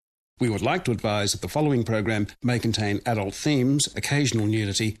We would like to advise that the following program may contain adult themes, occasional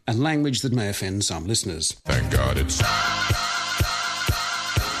nudity, and language that may offend some listeners. Thank God it's...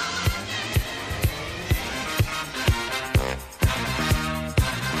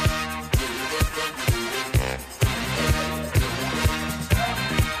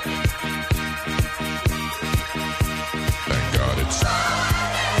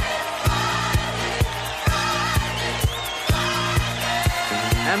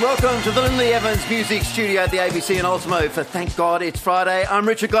 Welcome to the Lindley Evans Music Studio at the ABC in Ultimo for Thank God It's Friday. I'm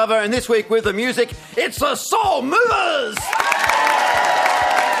Richard Glover, and this week with the music, it's the Soul Movers!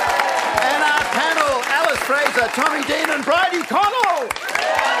 And our panel, Alice Fraser, Tommy Dean and Bridie Connell!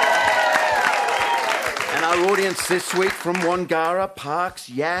 And our audience this week from Wangara, Parkes,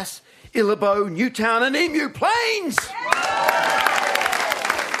 Yass, Illabo, Newtown and Emu Plains!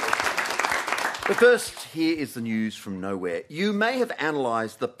 But first, here is the news from nowhere. You may have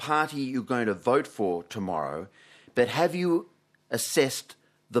analysed the party you're going to vote for tomorrow, but have you assessed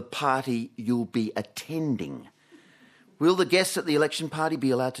the party you'll be attending? Will the guests at the election party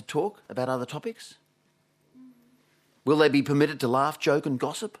be allowed to talk about other topics? Will they be permitted to laugh, joke and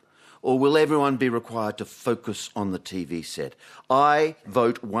gossip? Or will everyone be required to focus on the TV set? I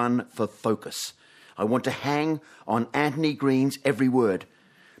vote one for focus. I want to hang on Anthony Green's every word.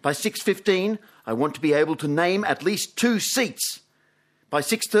 By 6:15, I want to be able to name at least 2 seats. By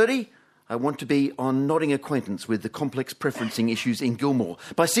 6:30, I want to be on nodding acquaintance with the complex preferencing issues in Gilmore.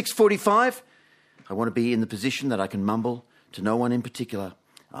 By 6:45, I want to be in the position that I can mumble to no one in particular,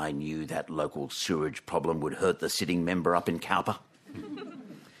 I knew that local sewerage problem would hurt the sitting member up in Cowper.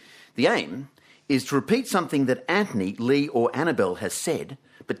 The aim is to repeat something that Anthony, Lee or Annabelle has said,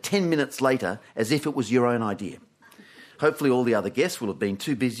 but 10 minutes later as if it was your own idea. Hopefully all the other guests will have been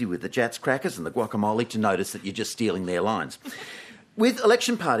too busy with the Jats crackers and the guacamole to notice that you're just stealing their lines. With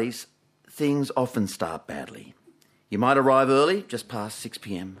election parties, things often start badly. You might arrive early, just past 6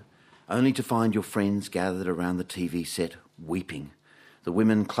 p.m, only to find your friends gathered around the TV set weeping, the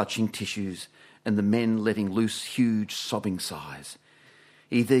women clutching tissues and the men letting loose huge sobbing sighs.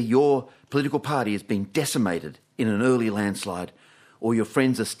 Either your political party has been decimated in an early landslide or your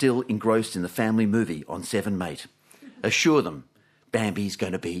friends are still engrossed in the family movie on Seven Mate. Assure them, Bambi's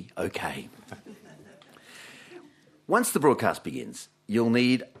going to be okay. Once the broadcast begins, you'll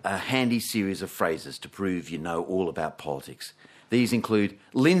need a handy series of phrases to prove you know all about politics. These include,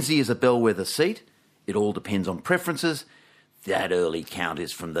 Lindsay is a bellwether seat, it all depends on preferences, that early count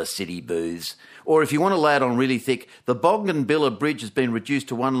is from the city booths. Or if you want to lay it on really thick, the Bougainville Bridge has been reduced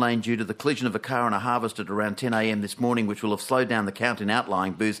to 1 lane due to the collision of a car and a harvest at around 10 a.m. this morning, which will have slowed down the count in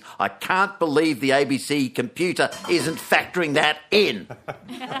outlying booths. I can't believe the ABC computer isn't factoring that in.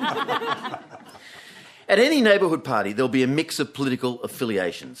 At any neighbourhood party, there'll be a mix of political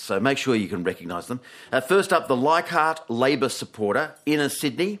affiliations, so make sure you can recognise them. First up, the Leichhardt Labor supporter, Inner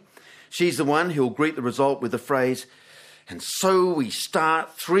Sydney. She's the one who'll greet the result with the phrase, and so we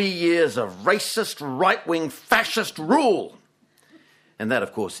start 3 years of racist, right-wing, fascist rule. And that,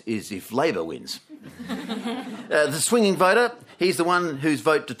 of course, is if Labor wins. The swinging voter, he's the one whose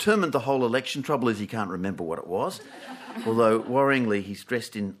vote determined the whole election. Trouble is he can't remember what it was. Although, worryingly, he's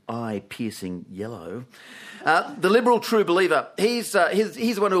dressed in eye-piercing yellow. The Liberal true believer, he's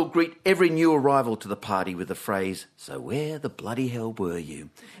the one who'll greet every new arrival to the party with the phrase, so where the bloody hell were you?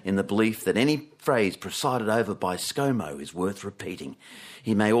 In the belief that any phrase presided over by ScoMo is worth repeating.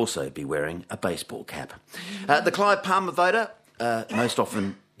 He may also be wearing a baseball cap. The Clive Palmer voter, most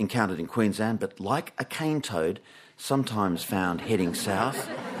often encountered in Queensland, but like a cane toad, sometimes found heading south.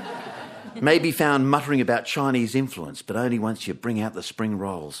 May be found muttering about Chinese influence, but only once you bring out the spring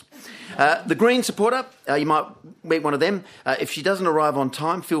rolls. The Green supporter, you might meet one of them. If she doesn't arrive on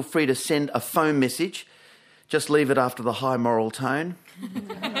time, feel free to send a phone message. Just leave it after the high moral tone.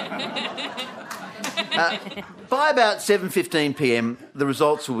 By about 7:15 p.m, the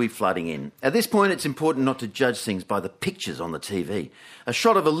results will be flooding in. At this point, it's important not to judge things by the pictures on the TV. A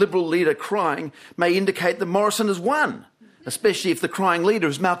shot of a Liberal leader crying may indicate that Morrison has won, especially if the crying leader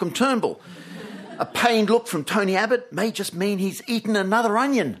is Malcolm Turnbull. A pained look from Tony Abbott may just mean he's eaten another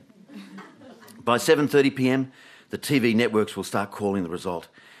onion. By 7:30 p.m, the TV networks will start calling the result.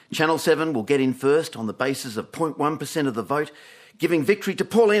 Channel 7 will get in first on the basis of 0.1% of the vote, giving victory to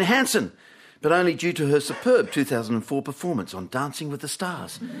Pauline Hanson, but only due to her superb 2004 performance on Dancing with the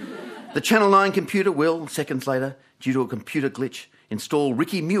Stars. The Channel 9 computer will, seconds later, due to a computer glitch, install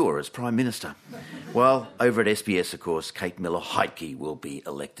Ricky Muir as Prime Minister. Well, over at SBS, of course, Kate Miller-Heidke will be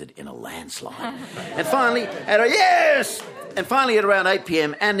elected in a landslide. And finally, at around 8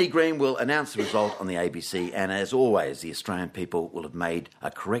 p.m, Andy Green will announce the result on the ABC, and as always, the Australian people will have made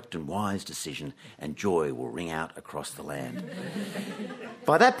a correct and wise decision, and joy will ring out across the land.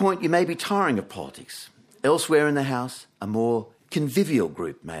 By that point, you may be tiring of politics. Elsewhere in the House, a more convivial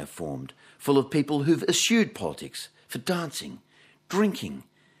group may have formed, full of people who've eschewed politics for dancing, drinking,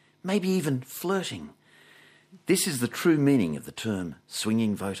 maybe even flirting. This is the true meaning of the term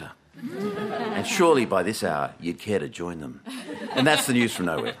swinging voter. And surely by this hour you'd care to join them. And that's the news from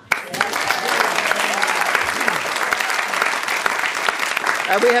nowhere.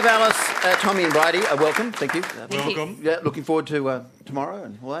 We have Alice, Tommy and Bridie. Welcome. Thank you. Welcome. Yeah, looking forward to tomorrow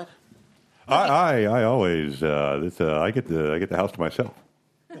and all that. I always I get the house to myself.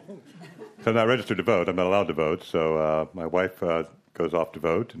 So I'm not registered to vote. I'm not allowed to vote. So my wife goes off to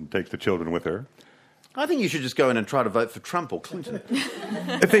vote and takes the children with her. I think you should just go in and try to vote for Trump or Clinton.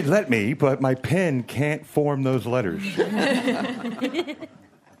 If they'd let me, but my pen can't form those letters.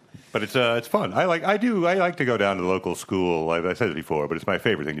 But it's fun. I like to go down to the local school. I said it before, but it's my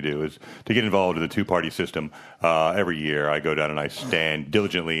favorite thing to do is to get involved in the two-party system. Every year I go down and I stand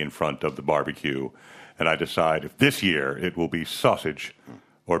diligently in front of the barbecue, and I decide if this year it will be sausage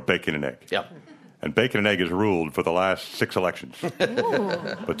or bacon and egg. Yep. And bacon and egg has ruled for the last 6 elections.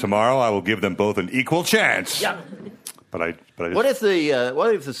 But tomorrow I will give them both an equal chance. Yep. But I just... What if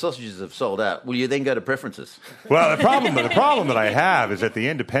the sausages have sold out? Will you then go to preferences? Well, the problem that I have is that the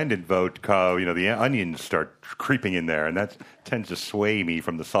independent vote, the onions start creeping in there, and that tends to sway me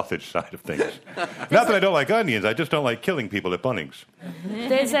from the sausage side of things. Not that I don't like onions, I just don't like killing people at Bunnings.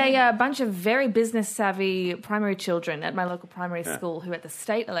 There's a bunch of very business-savvy primary children at my local primary school who at the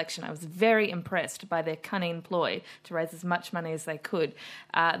state election, I was very impressed by their cunning ploy to raise as much money as they could.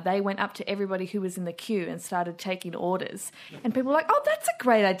 They went up to everybody who was in the queue and started taking orders. And people were like, oh, that's a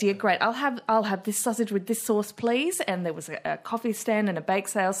great idea, great. I'll have this sausage with this sauce, please. And there was a coffee stand and a bake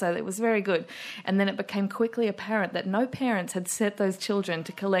sale, so it was very good. And then it became quickly apparent that no parents had set those children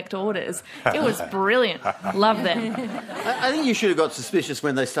to collect orders. It was brilliant. Love them. I think you should have got suspicious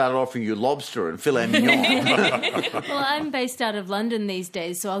when they started offering you lobster and filet mignon. Well, I'm based out of London these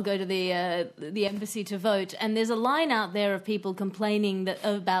days, so I'll go to the embassy to vote. And there's a line out there of people complaining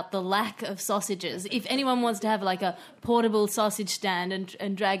about the lack of sausages. If anyone wants to have like a portable sausage stand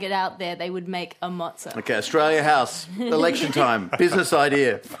and drag it out there, they would make a mozza. Okay, Australia House, election time, business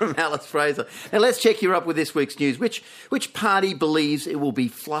idea from Alice Fraser. Now let's check you up with this week's news. Which party believes it will be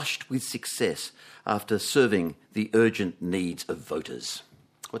flushed with success after serving the urgent needs of voters?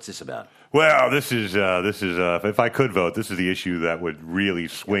 What's this about? Well, this is if I could vote, this is the issue that would really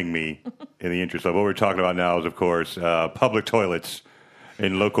swing me in the interest of what we're talking about now is, of course, public toilets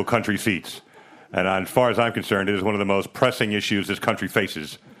in local country seats. And as far as I'm concerned, it is one of the most pressing issues this country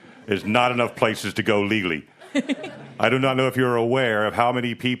faces. There's not enough places to go legally. I do not know if you're aware of how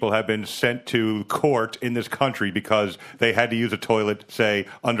many people have been sent to court in this country because they had to use a toilet, say,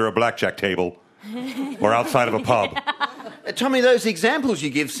 under a blackjack table or outside of a pub. Tommy, those examples you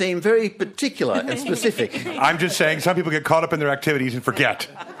give seem very particular and specific. I'm just saying some people get caught up in their activities and forget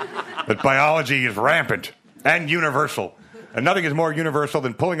that biology is rampant and universal. And nothing is more universal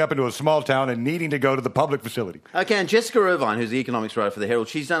than pulling up into a small town and needing to go to the public facility. Okay, and Jessica Irvine, who's the economics writer for The Herald,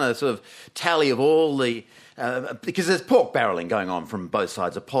 she's done a sort of tally of all the... because there's pork barrelling going on from both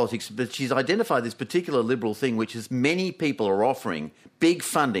sides of politics, but she's identified this particular Liberal thing, which is many people are offering big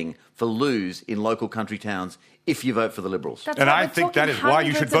funding for loos in local country towns if you vote for the Liberals. That's and right, I think that is why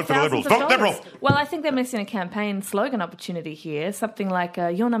you should vote for the Liberals. Vote Liberal! Well, I think they're missing a campaign slogan opportunity here. Something like,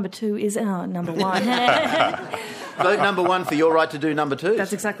 your number 2 is our number 1. Vote number 1 for your right to do number 2.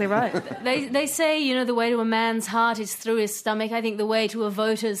 That's exactly right. They say, the way to a man's heart is through his stomach. I think the way to a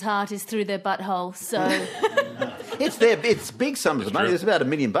voter's heart is through their butthole. So It's big sums of money. There's about $1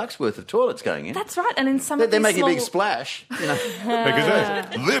 million worth of toilets going in. That's right. And in some They're making a big splash. Because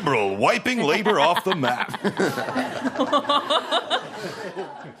that's Liberal wiping Labour off the map.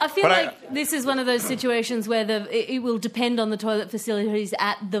 I feel this is one of those situations where it will depend on the toilet facilities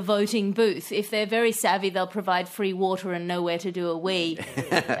at the voting booth. If they're very savvy, they'll provide free water and nowhere to do a wee. In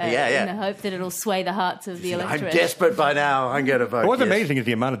the hope that it'll sway the hearts of the electorate. I'm desperate by now. I'm going to vote. What's amazing is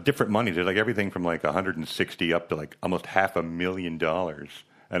the amount of different monies. There's like everything from like 160 up to like almost $500,000.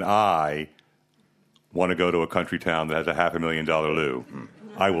 And I want to go to a country town that has a $500,000 loo.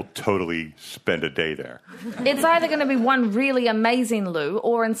 I will totally spend a day there. It's either going to be one really amazing loo,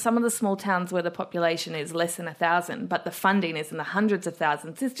 or in some of the small towns where the population is less than 1,000, but the funding is in the hundreds of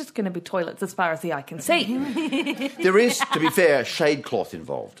thousands, it's just going to be toilets as far as the eye can see. There is, to be fair, shade cloth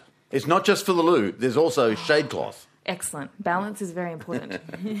involved. It's not just for the loo, there's also shade cloth. Excellent. Balance is very important.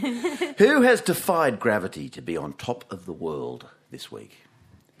 Who has defied gravity to be on top of the world this week?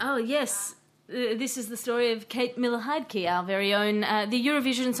 Oh, yes. This is the story of Kate Miller-Heidke, our very own, the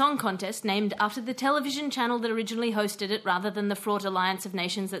Eurovision Song Contest, named after the television channel that originally hosted it, rather than the fraught alliance of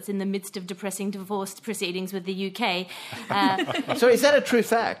nations that's in the midst of depressing divorce proceedings with the UK. So is that a true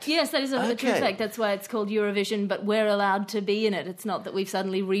fact? Yes, that is a true fact. That's why it's called Eurovision, but we're allowed to be in it. It's not that we've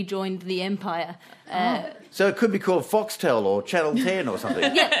suddenly rejoined the empire. So it could be called Foxtel or Channel 10 or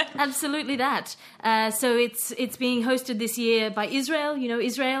something. Yeah, absolutely that. So it's being hosted this year by Israel. You know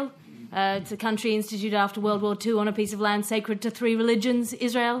Israel? It's a country instituted after World War II on a piece of land sacred to 3 religions.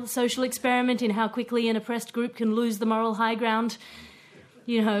 Israel, social experiment in how quickly an oppressed group can lose the moral high ground.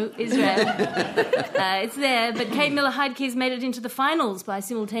 You know, Israel. It's there, but Kate Miller-Heidke has made it into the finals by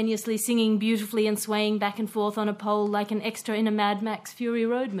simultaneously singing beautifully and swaying back and forth on a pole like an extra in a Mad Max Fury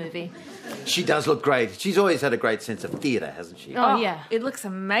Road movie. She does look great. She's always had a great sense of theatre, hasn't she? Oh, yeah. It looks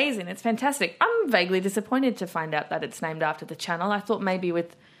amazing. It's fantastic. I'm vaguely disappointed to find out that it's named after the channel. I thought maybe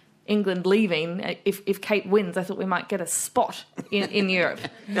with England leaving, if Kate wins, I thought we might get a spot in Europe.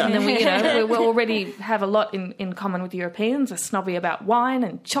 Yeah. And then we already have a lot in common with Europeans. We're snobby about wine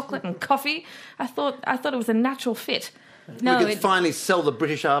and chocolate and coffee. I thought it was a natural fit. No, we could finally sell the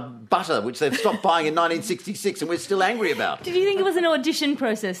British butter, which they've stopped buying in 1966 and we're still angry about. Did you think it was an audition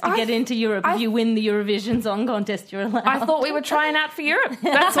process to get into Europe? If you win the Eurovision Song Contest, you're allowed. I thought we were trying out for Europe.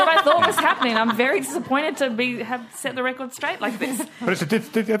 That's what I thought was happening. I'm very disappointed to have set the record straight like this. But I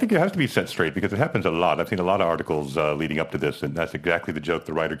think it has to be set straight because it happens a lot. I've seen a lot of articles leading up to this, and that's exactly the joke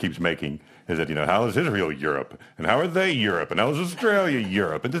the writer keeps making, is that, how is Israel Europe? And how are they Europe? And how is Australia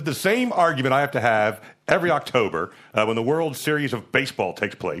Europe? And this is the same argument I have to have every October when the World Series of Baseball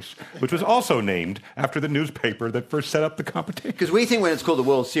takes place, which was also named after the newspaper that first set up the competition. Because we think when it's called the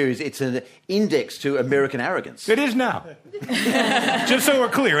World Series, it's an index to American arrogance. It is now. Just so we're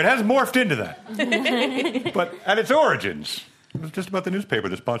clear, it has morphed into that. But at its origins, it was just about the newspaper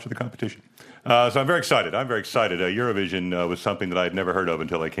that sponsored the competition. So I'm very excited. Eurovision was something that I had never heard of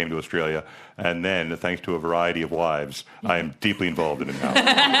until I came to Australia. And then, thanks to a variety of wives, I am deeply involved in it now.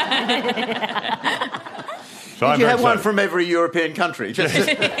 So You have one from every European country.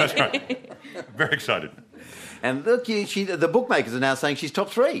 That's right. Very excited. And look, the bookmakers are now saying she's top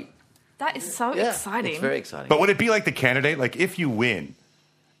 3. That is so exciting. It's very exciting. But would it be like the candidate? Like, if you win,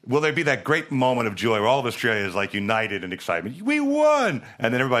 will there be that great moment of joy where all of Australia is like united in excitement? We won!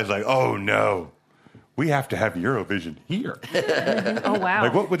 And then everybody's like, oh no, we have to have Eurovision here. Oh, wow.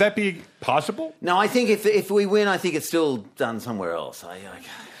 Like, would that be possible? No, I think if we win, I think it's still done somewhere else.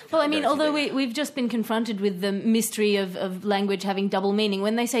 Well, I mean, although we've just been confronted with the mystery of language having double meaning.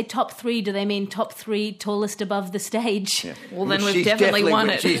 When they say top 3, do they mean top 3 tallest above the stage? Yeah. Well, then we've definitely won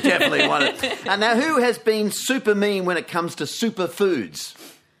it. She's definitely won it. And now, who has been super mean when it comes to superfoods?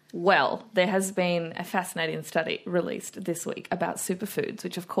 Well, there has been a fascinating study released this week about superfoods,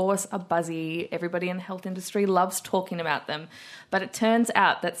 which of course are buzzy. Everybody in the health industry loves talking about them. But it turns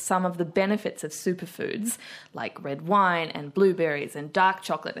out that some of the benefits of superfoods, like red wine and blueberries and dark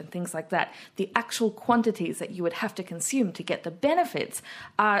chocolate and things like that, the actual quantities that you would have to consume to get the benefits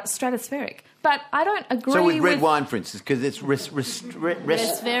are stratospheric. But I don't agree with... So with red wine, for instance, because it's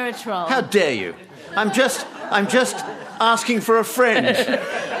resveratrol. How dare you? I'm just asking for a friend.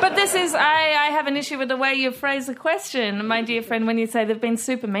 But this is... I have an issue with the way you phrase the question, my dear friend, when you say they've been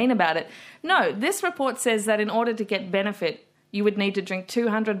super mean about it. No, this report says that in order to get benefit, you would need to drink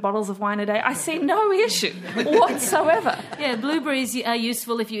 200 bottles of wine a day. I see no issue whatsoever. Yeah, blueberries are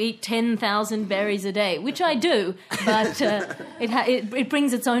useful if you eat 10,000 berries a day, which I do, but it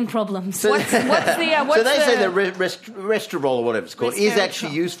brings its own problems. So they say the Restorol or whatever it's called is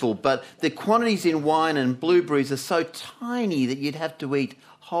actually useful, but the quantities in wine and blueberries are so tiny that you'd have to eat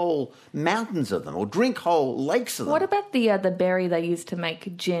whole mountains of them or drink whole lakes of them. What about the berry they use to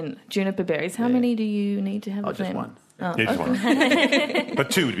make gin, juniper berries? How many do you need to have of them? Just one. Oh, okay. One. But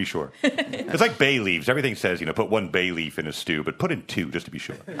 2 to be sure. It's like bay leaves. Everything says, put 1 bay leaf in a stew, but put in 2 just to be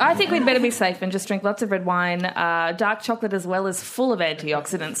sure. I think we'd better be safe and just drink lots of red wine. Dark chocolate as well is full of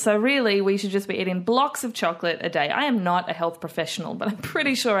antioxidants. So really, we should just be eating blocks of chocolate a day. I am not a health professional, but I'm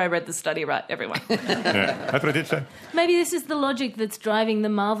pretty sure I read the study right, everyone. Yeah, that's what I did say. Maybe this is the logic that's driving the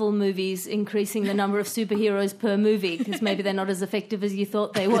Marvel movies, increasing the number of superheroes per movie, because maybe they're not as effective as you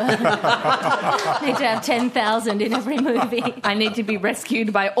thought they were. Need to have 10,000 in every every movie. I need to be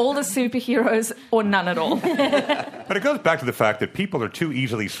rescued by all the superheroes or none at all. But it goes back to the fact that people are too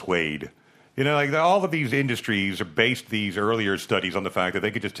easily swayed. You know, like all of these industries are based these earlier studies on the fact that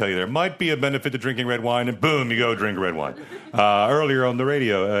they could just tell you there might be a benefit to drinking red wine, and boom, you go drink red wine. Earlier on the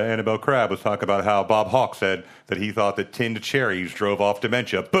radio, Annabelle Crabb was talking about how Bob Hawke said that he thought that tinned cherries drove off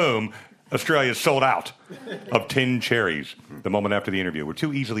dementia. Boom, Australia's sold out of tinned cherries the moment after the interview. We're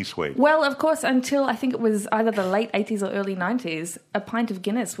too easily swayed. Well, of course, until I think it was either the late 80s or early 90s, a pint of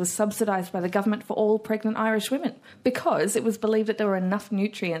Guinness was subsidised by the government for all pregnant Irish women because it was believed that there were enough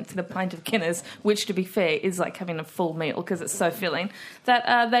nutrients in a pint of Guinness, which, to be fair, is like having a full meal because it's so filling,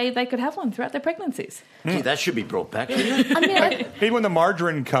 that they could have one throughout their pregnancies. Gee, that should be brought back, shouldn't it? Even when the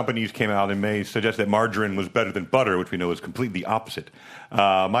margarine companies came out and may suggest that margarine was better than butter, which we know is completely opposite.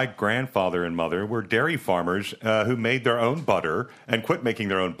 My grandfather and mother were dairy farmers who made their own butter and quit making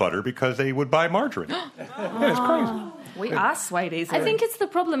their own butter because they would buy margarine. Yeah, it's crazy. We are swayed easily. I think it's the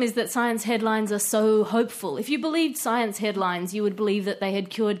problem is that science headlines are so hopeful. If you believed science headlines, you would believe that they had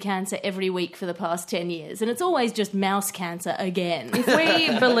cured cancer every week for the past 10 years. And it's always just mouse cancer again. If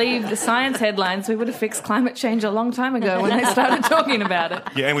we believed the science headlines, we would have fixed climate change a long time ago when they started talking about it.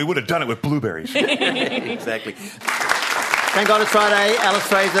 Yeah, and we would have done it with blueberries. Exactly. Thank God it's Friday. Alice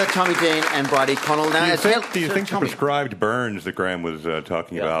Fraser, Tommy Dean and Bridie Connell. Now, Do you think the prescribed burns that Graham was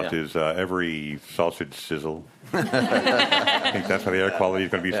talking about is every sausage sizzle? I think that's why the air quality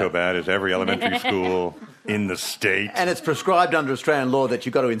is going to be so bad, is every elementary school in the state. And it's prescribed under Australian law that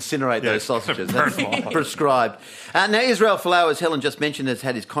you've got to incinerate those sausages. That's prescribed. Now, Israel Folau, as Helen just mentioned, has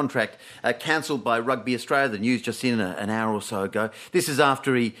had his contract cancelled by Rugby Australia. The news just in an hour or so ago. This is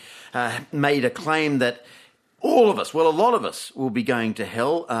after he made a claim that all of us, well, a lot of us, will be going to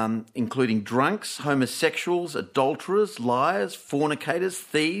hell, including drunks, homosexuals, adulterers, liars, fornicators,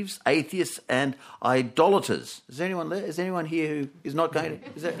 thieves, atheists and idolaters. Is there anyone there? Is there anyone here who is not going to?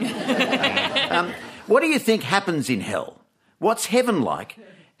 Is there? What do you think happens in hell? What's heaven like?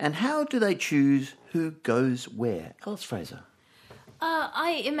 And how do they choose who goes where? Alice Fraser.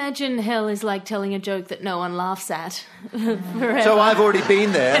 I imagine hell is like telling a joke that no one laughs at. Forever. So I've already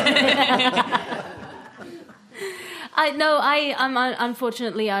been there.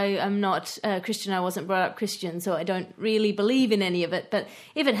 Unfortunately, I'm not Christian. I wasn't brought up Christian, so I don't really believe in any of it. But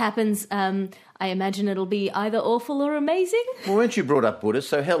if it happens, I imagine it'll be either awful or amazing. Well, weren't you brought up Buddhist?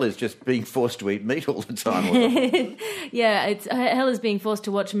 So hell is just being forced to eat meat all the time. Or Yeah, hell is being forced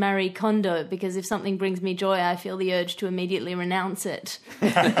to watch Marie Kondo, because if something brings me joy, I feel the urge to immediately renounce it.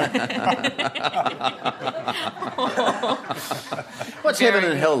 What's heaven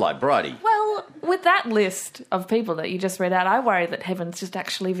and hell like, Bridie? Well, with that list of people that you just read out, I worry that heaven's just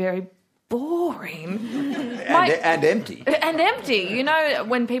actually very boring. And empty. And empty. You know,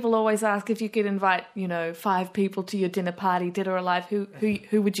 when people always ask if you could invite, 5 people to your dinner party, dead or alive, who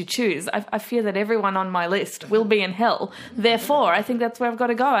would you choose? I fear that everyone on my list will be in hell. Therefore, I think that's where I've got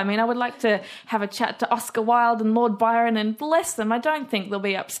to go. I mean, I would like to have a chat to Oscar Wilde and Lord Byron, and bless them, I don't think they'll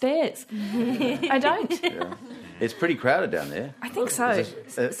be upstairs. I don't. Yeah. It's pretty crowded down there. I think so.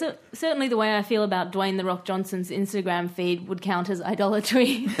 So certainly the way I feel about Dwayne "The Rock" Johnson's Instagram feed would count as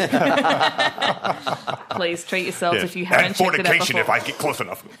idolatry. Please treat yourselves if you haven't checked it out before. And fornication if I get close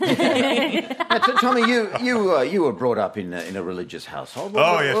enough. Now, Tommy, you were brought up in a religious household.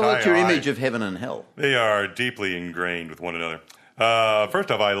 What's your image of heaven and hell? They are deeply ingrained with one another. First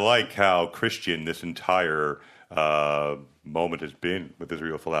off, I like how Christian this entire moment has been with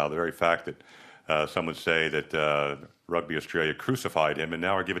Israel Folau. The very fact that some would say that Rugby Australia crucified him and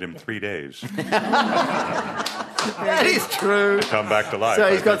now are giving him 3 days. That is true. To come back to life.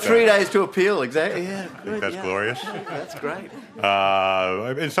 So he's got 3 days to appeal, exactly. Yeah, I think that's glorious. That's great.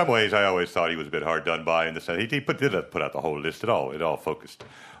 In some ways, I always thought he was a bit hard done by in the sense he didn't put out the whole list at all. It all focused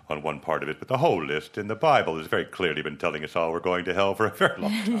on one part of it, but the whole list in the Bible has very clearly been telling us all we're going to hell for a very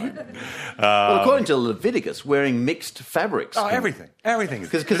long time. Well, according to Leviticus, wearing mixed fabrics. Oh, everything.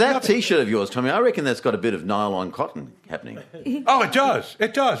 Because that T-shirt of yours, Tommy, I reckon that's got a bit of nylon cotton happening. Oh, it does.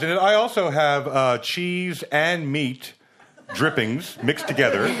 It does. And I also have cheese and meat drippings mixed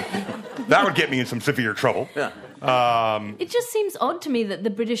together. That would get me in some severe trouble. Yeah. It just seems odd to me that the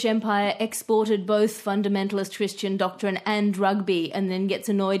British Empire exported both fundamentalist Christian doctrine and rugby, and then gets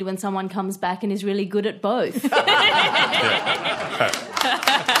annoyed when someone comes back and is really good at both.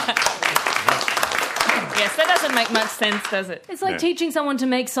 Yes, that doesn't make much sense, does it? It's like teaching someone to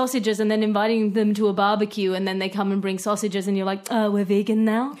make sausages and then inviting them to a barbecue, and then they come and bring sausages and you're like, we're vegan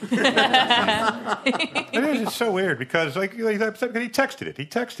now? It is. It's so weird because he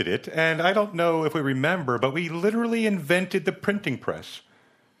texted it, and I don't know if we remember, but we literally invented the printing press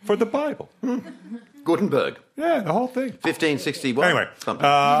for the Bible. Gutenberg. Yeah, the whole thing. 1560 what? Anyway, Something.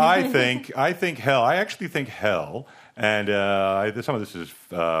 I think hell. I actually think hell, and some of this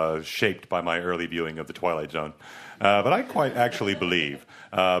is shaped by my early viewing of The Twilight Zone. But I quite actually believe,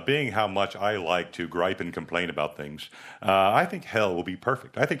 being how much I like to gripe and complain about things, I think hell will be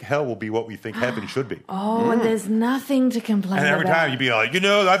perfect. I think hell will be what we think heaven should be. Oh, and there's nothing to complain And every about. time you'd be like,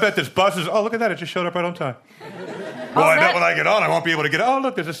 I bet this bus is, oh, look at that, it just showed up right on time. Well, I bet when I get on, I won't be able to get on. Oh,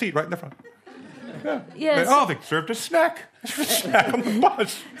 look, there's a seat right in the front. Yes. Oh, they served a snack. A snack on the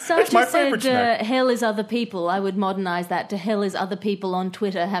bus. Sartre It's my favorite said, snack. hell is other people. I would modernise that to hell is other people on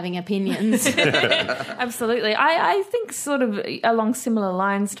Twitter having opinions. Absolutely. I think sort of along similar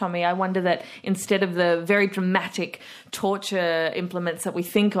lines, Tommy. I wonder that instead of the very dramatic torture implements that we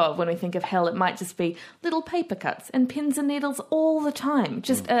think of when we think of hell, it might just be little paper cuts and pins and needles all the time.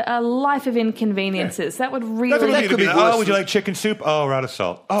 Just a life of inconveniences. That would That's really... what could be be. worse Oh, would you than- like chicken soup? Oh, we're out of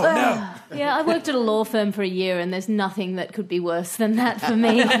salt. Oh, no. Yeah, I worked at a law firm for a year and there's nothing that could be worse than that for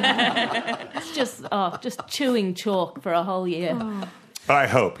me. It's just chewing chalk for a whole year. But I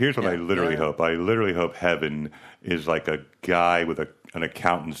hope, here's what I literally hope. I literally hope heaven is like a guy with an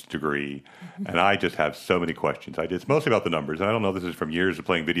accountant's degree. And I just have so many questions. It's mostly about the numbers. And I don't know if this is from years of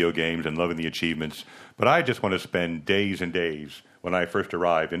playing video games and loving the achievements. But I just want to spend days and days when I first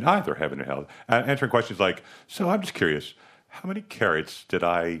arrived in either heaven or hell answering questions like, so I'm just curious, how many carrots did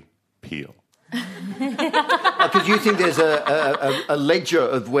I peel? Because you think there's a ledger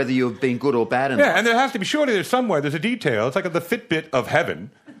of whether you've been good or bad enough. Yeah, and there has to be, surely there's a detail. It's like the Fitbit of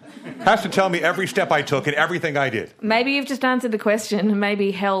heaven. Has to tell me every step I took and everything I did. Maybe you've just answered the question.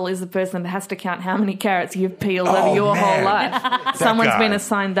 Maybe hell is the person that has to count how many carrots you've peeled over your whole life. Someone's guy. been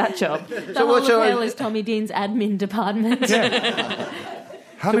assigned that job. The whole of hell is Tommy Dean's admin department. Yeah.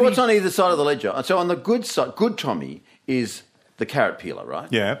 So what's on either side of the ledger? So on the good side, good Tommy is the carrot peeler, right?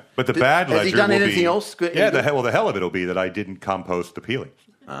 Yeah, but the bad ledger Has he done will anything be, else? Yeah, the hell of it will be that I didn't compost the peelings.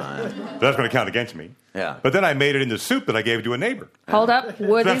 That's going to count against me. Yeah. But then I made it into soup that I gave to a neighbor. Hold up.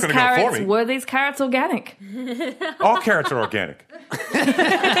 Were That's these gonna go for me. carrots organic? All carrots are organic.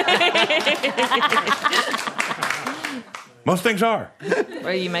 Most things are.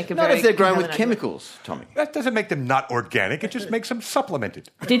 Where you make a Not very if they're grown with compelling chemicals, Tommy. That doesn't make them not organic. It just makes them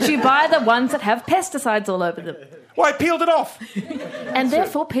supplemented. argument. Did you buy the ones that have pesticides all over them? Well, I peeled it off. And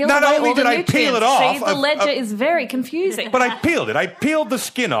therefore peel Not away only all the did I nutrients. peel it off, See, the ledger is very confusing. But I peeled it. I peeled the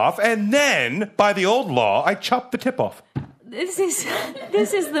skin off, and then, by the old law, I chopped the tip off. This is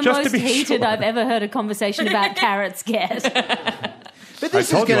the Just to most be heated sure. I've ever heard a conversation about carrots get. But I this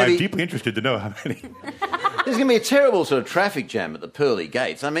is told you going to I'm be deeply interested to know how many. there's going to be a terrible sort of traffic jam at the pearly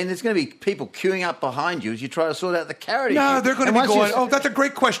gates. I mean, there's going to be people queuing up behind you as you try to sort out the carrot issue. No, they're going to And be once going, that's a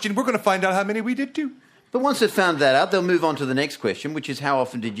great question. We're going to find out how many we did do. But once they've found that out, they'll move on to the next question, which is how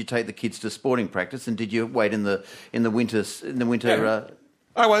often did you take the kids to sporting practice, and did you wait in the winter? Yeah.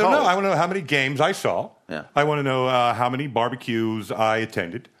 I want to know. I want to know how many games I saw. Yeah. I want to know how many barbecues I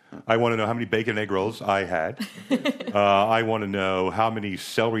attended. I want to know how many bacon and egg rolls I had. I want to know how many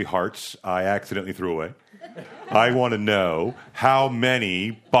celery hearts I accidentally threw away. I want to know how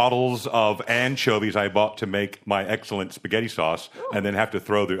many bottles of anchovies I bought to make my excellent spaghetti sauce and then have to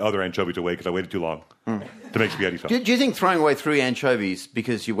throw the other anchovies away because I waited too long to make spaghetti sauce. Do you think throwing away 3 anchovies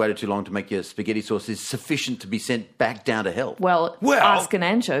because you waited too long to make your spaghetti sauce is sufficient to be sent back down to hell? Well, ask an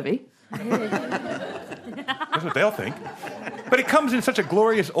anchovy. That's what they'll think. But it comes in such a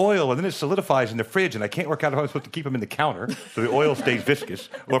glorious oil, and then it solidifies in the fridge, and I can't work out if I'm supposed to keep them in the counter so the oil stays viscous,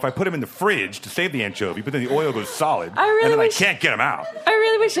 or if I put them in the fridge to save the anchovy, but then the oil goes solid, and then I can't get them out. I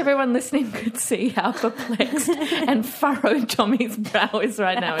really wish everyone listening could see how perplexed and furrowed Tommy's brow is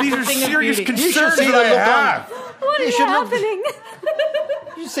right now. It's These a are thing of serious beauty. concerns see that the I look on- have. What You is should look- happening?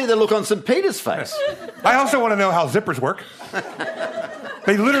 You see the look on St. Peter's face. I also want to know how zippers work.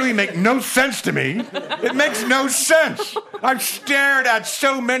 They literally make no sense to me. It makes no sense. I've stared at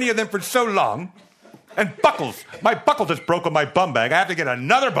so many of them for so long. And buckles. My buckle just broke on my bum bag. I have to get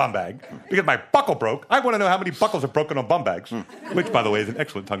another bum bag because my buckle broke. I want to know how many buckles have broken on bum bags, which, by the way, is an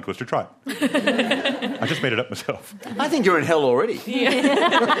excellent tongue twister. Try it. I just made it up myself. I think you're in hell already.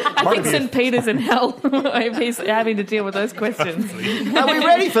 I think St. Peter's in hell if he's having to deal with those questions. Are we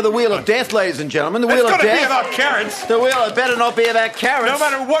ready for the Wheel of Death, ladies and gentlemen? The It's Wheel going of to be Death. about carrots. The wheel it better not be about carrots. No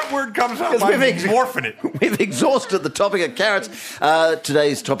matter what word comes up, Because I'm we've morphing it. We've exhausted the topic of carrots.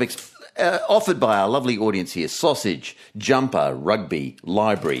 Today's topics offered by our lovely audience here: sausage, jumper, rugby,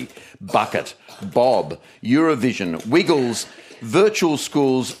 library, bucket, bob, Eurovision, Wiggles, virtual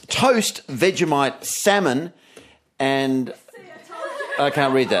schools, toast, Vegemite, salmon, and I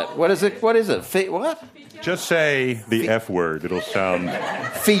can't read that. What is it? What? Just say the F word. It'll sound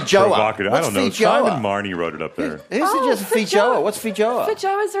Feijoa. provocative. I What's don't know. feijoa? Simon Marnie wrote it up there. Who suggested feijoa? What's feijoa?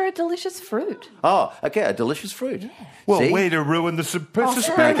 Feijoas are a delicious fruit. Oh, okay, a delicious fruit. Well, See? way to ruin the suspense.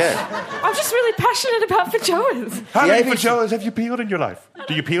 Okay. I'm just really passionate about feijoas. How many ABC feijoas have you peeled in your life?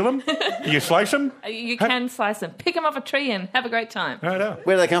 Do you peel them? Do you slice them? You can slice them. Pick them off a tree and have a great time. I know.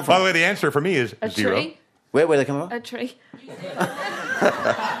 Where do they come from? By the way, the answer for me is A 0. tree? Where do they come from? A tree.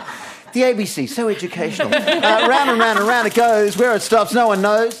 The ABC, so educational. Round and round and round it goes. Where it stops, no one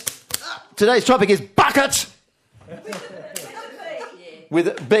knows. Today's topic is bucket. With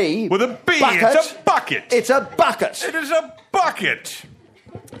a B. With a B, Bucket. it's a bucket. It's a bucket. It is a bucket.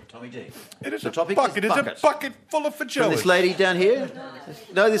 Tommy G. It is The a topic bucket. is It's a bucket. bucket full of And feijoas. this lady down here?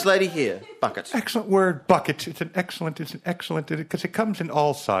 No, this lady here. Bucket. Excellent word, bucket. It's an excellent, because it comes in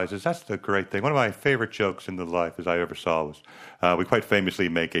all sizes. That's the great thing. One of my favorite jokes in the life as I ever saw was we quite famously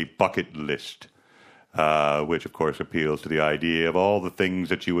make a bucket list, which, of course, appeals to the idea of all the things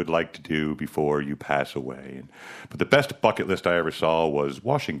that you would like to do before you pass away. But the best bucket list I ever saw was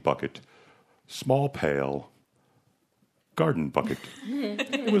washing bucket, small pail, garden bucket.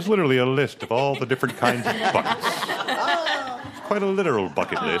 It was literally a list of all the different kinds of buckets. It's quite a literal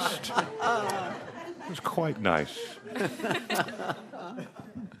bucket list. It was quite nice.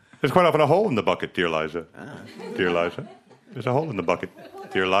 There's quite often a hole in the bucket, dear Liza. Dear Liza. There's a hole in the bucket.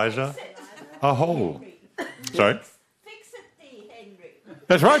 Dear Liza, a hole. Sorry? Fix it, Henry.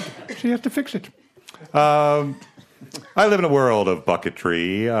 That's right. She has to fix it. I live in a world of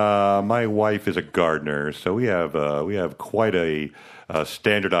bucketry. My wife is a gardener, so we have quite a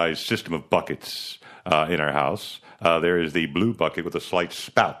standardized system of buckets in our house. There is the blue bucket with a slight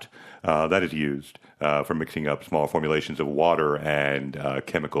spout that is used for mixing up small formulations of water and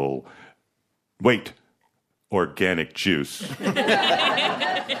chemical organic juice.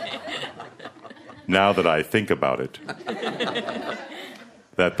 Now that I think about it,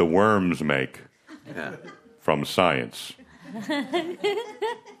 that the worms make. Yeah. From science.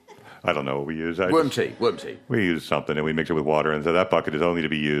 I don't know what we use. Worm tea. We use something and we mix it with water, and so that bucket is only to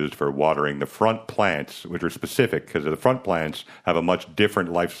be used for watering the front plants, which are specific because the front plants have a much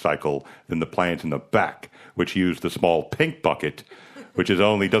different life cycle than the plants in the back, which use the small pink bucket, which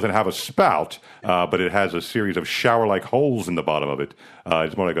doesn't have a spout, but it has a series of shower-like holes in the bottom of it.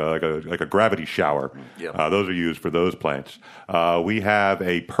 It's more like a gravity shower. Yep. Those are used for those plants. We have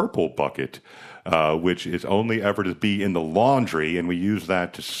a purple bucket, which is only ever to be in the laundry, and we use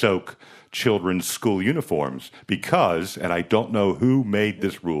that to soak children's school uniforms because, and I don't know who made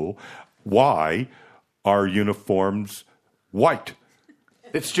this rule, why are uniforms white?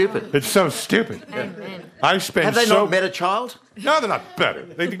 It's stupid. It's so stupid. Amen. I spend Have they not met a child? No, they're not better.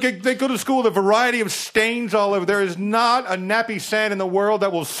 They go to school with a variety of stains all over. There is not a nappy sand in the world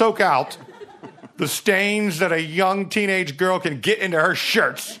that will soak out the stains that a young teenage girl can get into her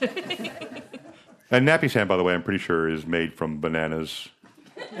shirts. And nappy sand, by the way, I'm pretty sure is made from bananas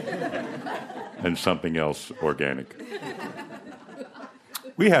and something else organic.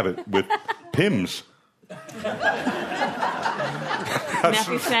 We have it with Pims.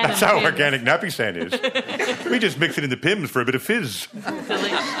 Nappy sand That's and how Pims. organic nappy sand is. We just mix it into Pims for a bit of fizz.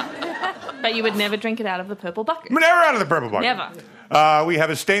 But you would never drink it out of the purple bucket. Never out of the purple bucket. Never. We have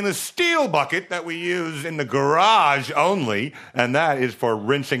a stainless steel bucket that we use in the garage only, and that is for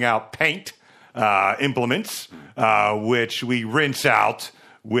rinsing out paint implements, which we rinse out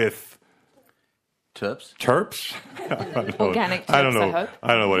with Terps. terps. Organic I don't terps, know. I hope. I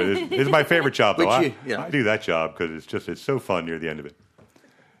don't know what it is. It's my favorite job, though. Which I do that job because it's so fun near the end of it.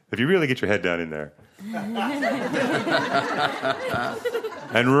 If you really get your head down in there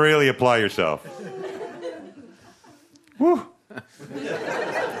and really apply yourself. Woo.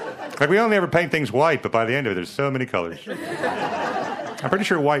 Like we only ever paint things white, but by the end of it, there's so many colors. I'm pretty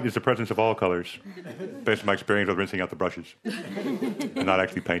sure white is the presence of all colors, based on my experience with rinsing out the brushes and not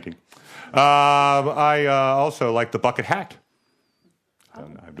actually painting. I also like the bucket hat.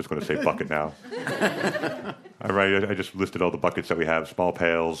 I'm just going to say bucket now. I just listed all the buckets that we have, small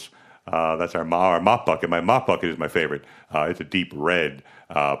pails. That's our mop bucket. My mop bucket is my favorite. It's a deep red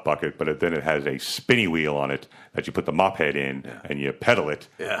bucket, but then it has a spinny wheel on it that you put the mop head in, and you pedal it,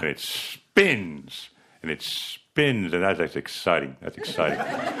 and it spins, and that's exciting. That's exciting.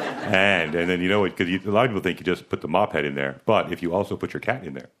 and then you know what? Because a lot of people think you just put the mop head in there, but if you also put your cat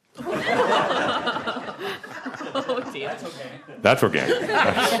in there. Oh, dear. That's organic.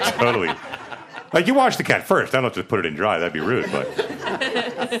 That's totally. Like, you wash the cat first. I don't just put it in dry. That'd be rude. But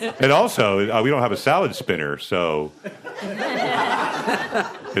and also, we don't have a salad spinner, so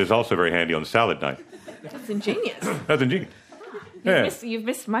it is also very handy on salad night. That's ingenious. That's ingenious. Yeah. You've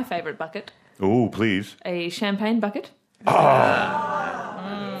missed my favourite bucket. Ooh, please. A champagne bucket.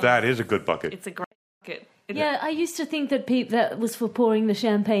 That is a good bucket. It's a great bucket. Yeah, I used to think that that was for pouring the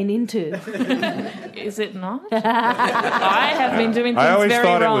champagne into. Is it not? I have been doing I things always very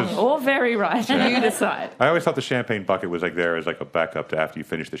thought it wrong was- or very right. You decide. I always thought the champagne bucket was like there as like a backup to after you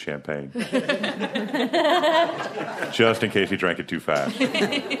finish the champagne. Just in case you drank it too fast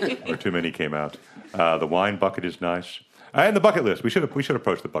or too many came out. The wine bucket is nice. And the bucket list. We should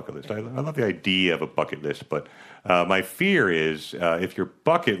approach the bucket list. I love the idea of a bucket list, but my fear is if your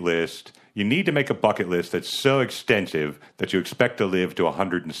bucket list, you need to make a bucket list that's so extensive that you expect to live to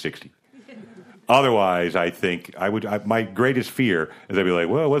 160. Otherwise, I think my greatest fear is I'd be like,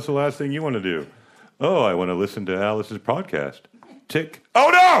 well, what's the last thing you want to do? Oh, I want to listen to Alice's podcast. Tick. Oh,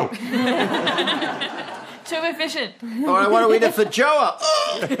 no! Too efficient. Or I want to eat a feijoa.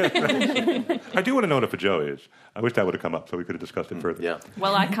 I do want to know what a feijoa is. I wish that would have come up so we could have discussed it further. Yeah.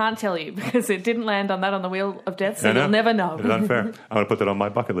 Well, I can't tell you because it didn't land on the wheel of death, so I know. you'll never know. It's unfair. I'm going to put that on my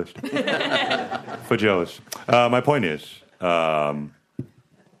bucket list. Feijoas. My point is, get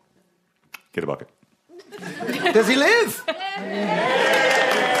a bucket. Does he live? Does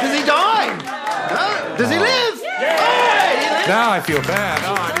he die? No. Does he live? Now I feel bad.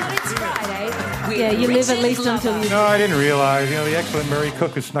 Oh, Yeah, you live at least until you... No, I didn't realize. The excellent Murray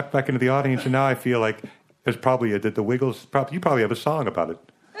Cook has snuck back into the audience, and now I feel like there's probably the Wiggles. You probably have a song about it,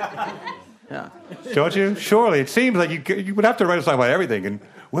 Yeah. don't you? Surely, it seems like you would have to write a song about everything. And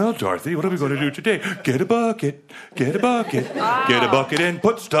well, Dorothy, what are we going to do today? Get a bucket, get a bucket, get a bucket, and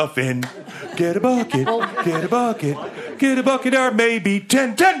put stuff in. Get a bucket, get a bucket, get a bucket, or maybe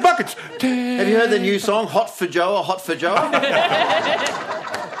 10 buckets. 10. Have you heard the new song, Hot Feijoa, Hot Feijoa?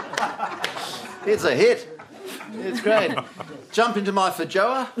 It's a hit. It's great. Jump into my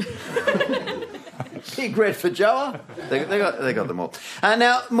feijoa. Big red feijoa. They got them all.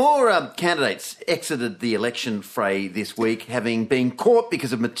 Now, more candidates exited the election fray this week, having been caught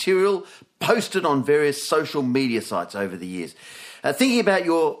because of material posted on various social media sites over the years. Thinking about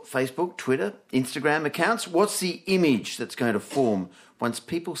your Facebook, Twitter, Instagram accounts, what's the image that's going to form once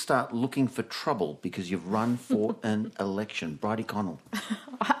people start looking for trouble because you've run for an election? Bridie Connell.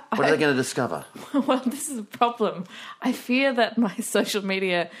 What are they going to discover? Well, this is a problem. I fear that my social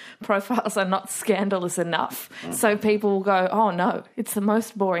media profiles are not scandalous enough. So people will go, oh no, it's the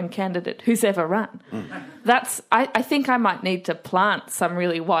most boring candidate who's ever run. I think I might need to plant some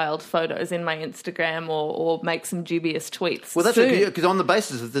really wild photos in my Instagram or make some dubious tweets. Well, that's soon. because on the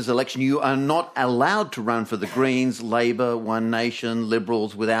basis of this election, you are not allowed to run for the Greens, Labor, One Nation,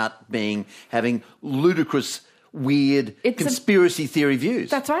 Liberals without having ludicrous, weird conspiracy theory views.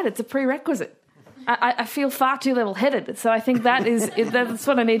 That's right. It's a prerequisite. I feel far too level-headed, so I think that's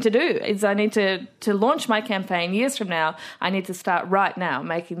what I need to do. Is I need to launch my campaign years from now. I need to start right now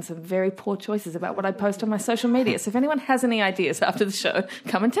making some very poor choices about what I post on my social media. So if anyone has any ideas after the show,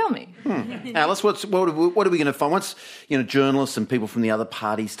 come and tell me. Alice, what are we going to find once journalists and people from the other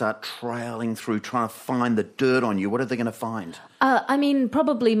party start trailing through, trying to find the dirt on you? What are they going to find?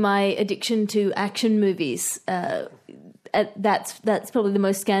 Probably my addiction to action movies. That's probably the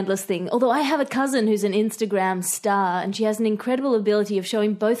most scandalous thing. Although I have a cousin who's an Instagram star, and she has an incredible ability of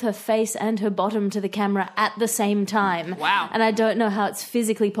showing both her face and her bottom to the camera at the same time. Wow. And I don't know how it's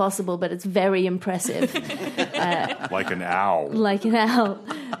physically possible, but it's very impressive. Like an owl. Like an owl.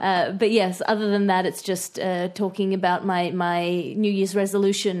 But yes, other than that, it's just talking about my New Year's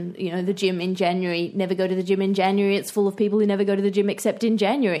resolution, the gym in January. Never go to the gym in January. It's full of people who never go to the gym except in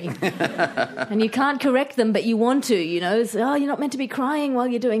January. And you can't correct them, but you want to, It's, you're not meant to be crying while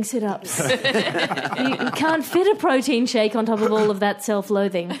you're doing sit-ups. you can't fit a protein shake on top of all of that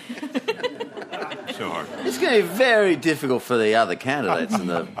self-loathing. So hard. It's going to be very difficult for the other candidates and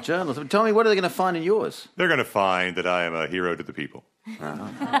the journalists. Tell me, what are they going to find in yours? They're going to find that I am a hero to the people.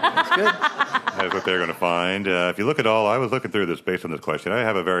 That's good. That's what they're going to find. If you look at I was looking through this based on this question. I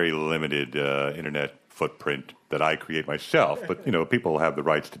have a very limited internet footprint that I create myself, but people have the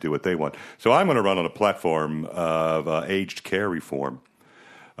rights to do what they want. So I'm going to run on a platform of aged care reform,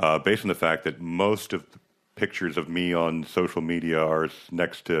 based on the fact that most of the pictures of me on social media are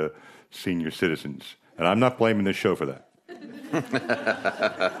next to senior citizens, and I'm not blaming this show for that.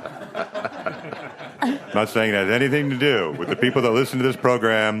 I'm not saying it has anything to do with the people that listen to this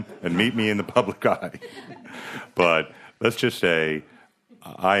program and meet me in the public eye. But let's just say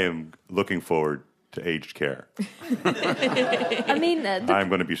I am looking forward to aged care. I'm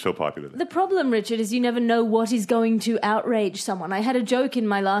going to be so popular there. The problem, Richard, is you never know what is going to outrage someone. I had a joke in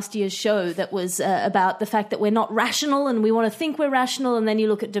my last year's show that was about the fact that we're not rational and we want to think we're rational, and then you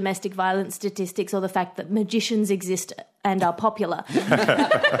look at domestic violence statistics or the fact that magicians exist and are popular.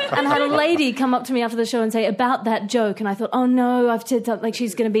 And I had a lady come up to me after the show and say about that joke, and I thought, oh no, I've said something like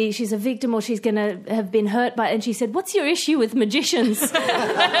she's a victim or she's going to have been hurt by it. And she said, what's your issue with magicians?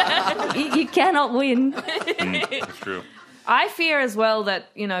 you cannot win. That's true. I fear as well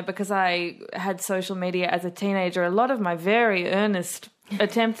that, because I had social media as a teenager, a lot of my very earnest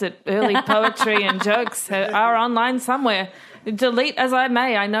attempts at early poetry and jokes are online somewhere. Delete as I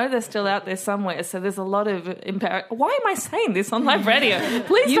may, I know they're still out there somewhere, so there's a lot of Why am I saying this on live radio?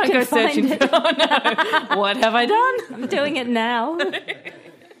 Please don't go searching for Oh no, what have I done? I'm doing it now.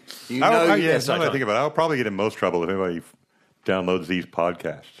 Now that I think about it, I'll probably get in most trouble if anybody downloads these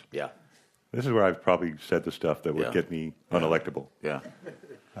podcasts. Yeah. This is where I've probably said the stuff that would get me unelectable. Yeah.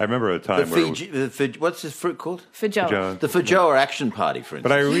 I remember a time what's this fruit called? Feijoa. The Feijoa Action Party, for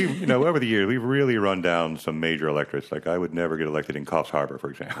instance. But over the years, we've really run down some major electorates. Like I would never get elected in Coffs Harbour, for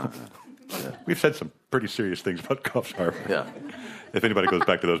example. We've said some pretty serious things about Coffs Harbour. Yeah. If anybody goes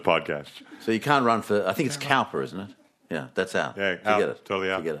back to those podcasts. So you can't run for, I think it's Cowper, isn't it? Yeah, that's out. Yeah, Forget it.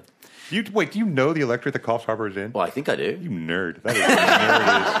 Totally out. Forget it. Do you know the electorate that Coffs Harbour is in? Well, I think I do. You nerd. That is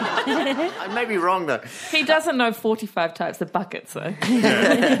what a nerd is. I may be wrong, though. He doesn't know 45 types of buckets, though.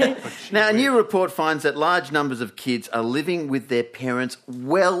 Now, a new report finds that large numbers of kids are living with their parents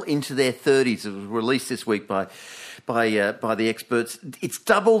well into their 30s. It was released this week by the experts. It's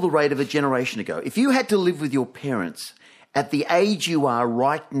double the rate of a generation ago. If you had to live with your parents at the age you are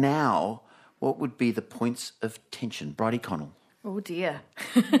right now, what would be the points of tension? Bridie Connell. Oh, dear.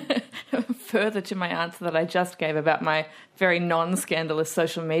 Further to my answer that I just gave about my very non-scandalous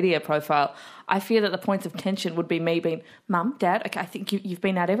social media profile, I fear that the points of tension would be me being, Mum, Dad, okay, I think you've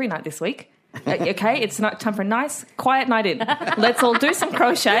been out every night this week. Okay, it's not time for a nice, quiet night in. Let's all do some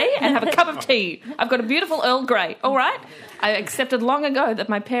crochet and have a cup of tea. I've got a beautiful Earl Grey, all right? I accepted long ago that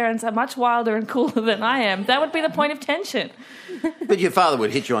my parents are much wilder and cooler than I am. That would be the point of tension. But your father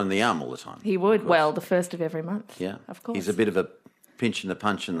would hit you on the arm all the time. He would. Well, the first of every month. Yeah. Of course. He's a bit of a pinch and a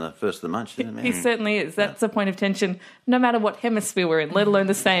punch and the first of the munch, isn't he? He certainly is. That's a point of tension, no matter what hemisphere we're in, let alone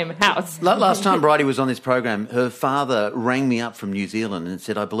the same house. Last time Bridie was on this program, her father rang me up from New Zealand and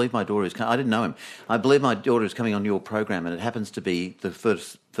said, I believe my daughter is coming. I didn't know him. I believe my daughter is coming on your program and it happens to be the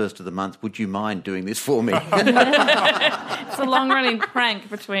first of the month. Would you mind doing this for me? It's a long-running prank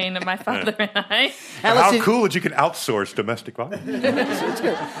between my father and I. How cool that you can outsource domestic violence.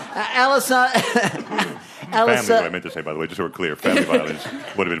 Alice, Family, what I meant to say, by the way, just so we're clear, family violence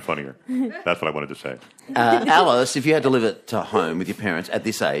would have been funnier. That's what I wanted to say. Alice, if you had to live at home with your parents at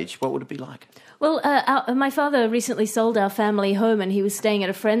this age, what would it be like? Well, my father recently sold our family home and he was staying at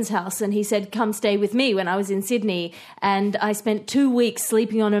a friend's house and he said, come stay with me when I was in Sydney. And I spent 2 weeks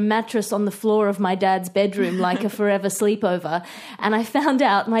sleeping on a mattress on the floor of my dad's bedroom like a forever sleepover. And I found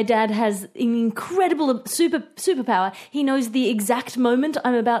out my dad has an incredible superpower. He knows the exact moment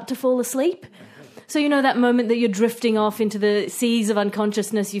I'm about to fall asleep. So you know that moment that you're drifting off into the seas of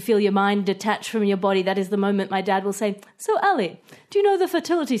unconsciousness, you feel your mind detach from your body, that is the moment my dad will say, so Ali, do you know the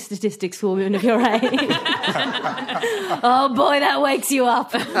fertility statistics for women of your age? Oh boy, that wakes you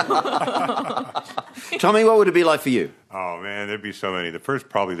up. Tommy, what would it be like for you? Oh man, there'd be so many.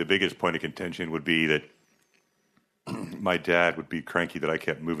 Probably the biggest point of contention would be that my dad would be cranky that I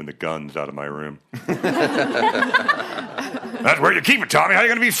kept moving the guns out of my room. That's where you keep it, Tommy. How are you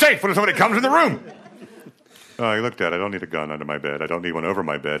going to be safe when somebody comes in the room? I looked at it. I don't need a gun under my bed. I don't need one over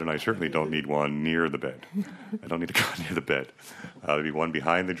my bed, and I certainly don't need one near the bed. I don't need a gun near the bed. There'd be one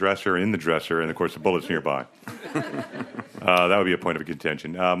behind the dresser, in the dresser, and, of course, the bullets nearby. That would be a point of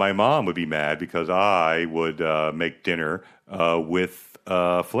contention. My mom would be mad because I would make dinner with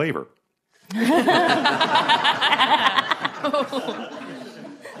flavor.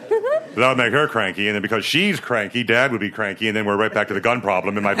 That would make her cranky, and then because she's cranky, Dad would be cranky, and then we're right back to the gun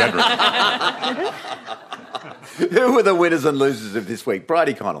problem in my bedroom. Who were the winners and losers of this week?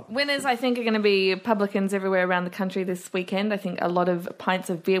 Bridie Connell. Winners, I think, are going to be publicans everywhere around the country this weekend. I think a lot of pints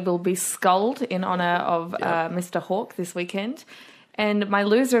of beer will be sculled in honour of Mr. Hawke this weekend. And my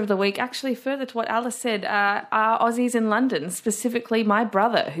loser of the week, actually further to what Alice said, are Aussies in London, specifically my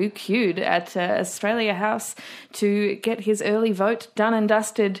brother, who queued at Australia House to get his early vote done and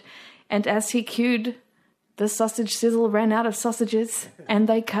dusted. And as he queued, the sausage sizzle ran out of sausages and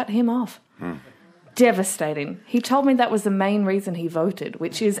they cut him off. Devastating. He told me that was the main reason he voted,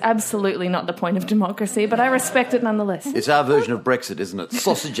 which is absolutely not the point of democracy, but I respect it nonetheless. It's our version of Brexit, isn't it?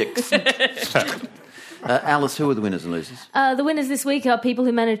 Sausages. Alice, who are the winners and losers? The winners this week are people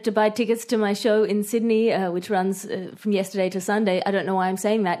who managed to buy tickets to my show in Sydney, which runs from yesterday to Sunday. I don't know why I'm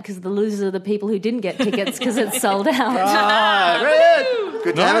saying that, because the losers are the people who didn't get tickets because it's sold out. Ah, good.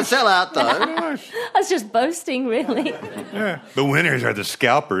 Good to have a sellout, though. I was just boasting, really. The winners are the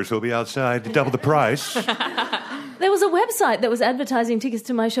scalpers who'll be outside to double the price. There was a website that was advertising tickets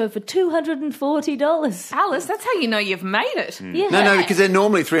to my show for $240. Alice, that's how you know you've made it. Yeah. No, because they're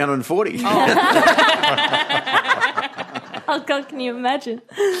normally 340. Oh, God, can you imagine?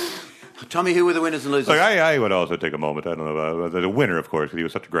 Tommy, who were the winners and losers? Look, I would also take a moment. I don't know the winner, of course, because he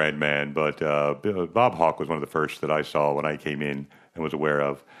was such a grand man. But Bob Hawke was one of the first that I saw when I came in and was aware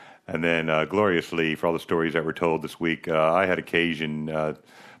of. And then gloriously, for all the stories that were told this week, I had occasion.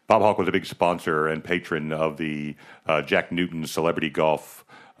 Bob Hawke was a big sponsor and patron of the Jack Newton Celebrity Golf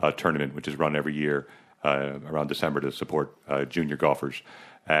Tournament, which is run every year around December to support junior golfers.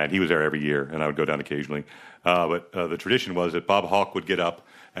 And he was there every year, and I would go down occasionally. But the tradition was that Bob Hawke would get up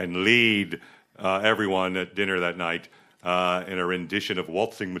and lead everyone at dinner that night in a rendition of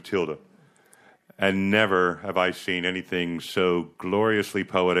Waltzing Matilda. And never have I seen anything so gloriously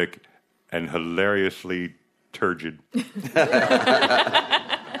poetic and hilariously turgid.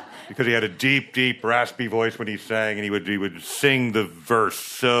 Because he had a deep, deep, raspy voice when he sang, and he would sing the verse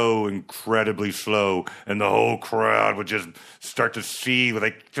so incredibly slow, and the whole crowd would just start to see,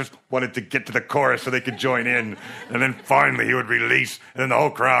 they just wanted to get to the chorus so they could join in. And then finally he would release, and then the whole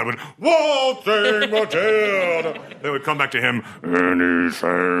crowd would, Waltzing Matilda! They would come back to him, and he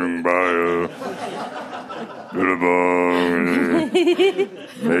sang by a billabong,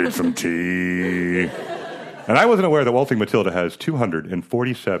 made some tea. And I wasn't aware that Waltzing Matilda has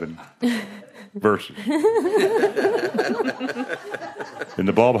 247 verses. In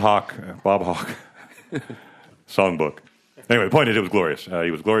the Bob Hawke songbook. Anyway, the point is it was glorious.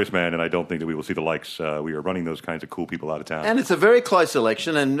 He was a glorious man, and I don't think that we will see the likes. We are running those kinds of cool people out of town. And it's a very close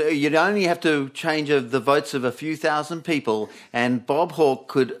election, and you'd only have to change the votes of a few thousand people, and Bob Hawke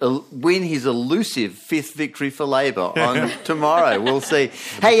could win his elusive fifth victory for Labor on tomorrow. We'll see.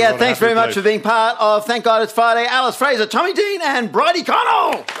 Hey, thanks very much for being part of Thank God It's Friday. Alice Fraser, Tommy Dean, and Bridie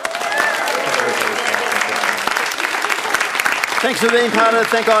Connell. Thanks for being part of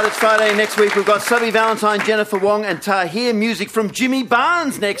Thank God It's Friday. Next week we've got Subby Valentine, Jennifer Wong and Tahir. Music from Jimmy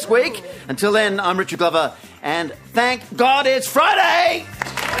Barnes next week. Until then, I'm Richard Glover, and thank God it's Friday!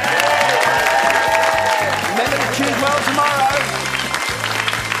 Remember to choose well tomorrow.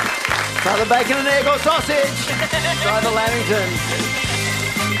 Try the bacon and egg or sausage. Try the Lamingtons.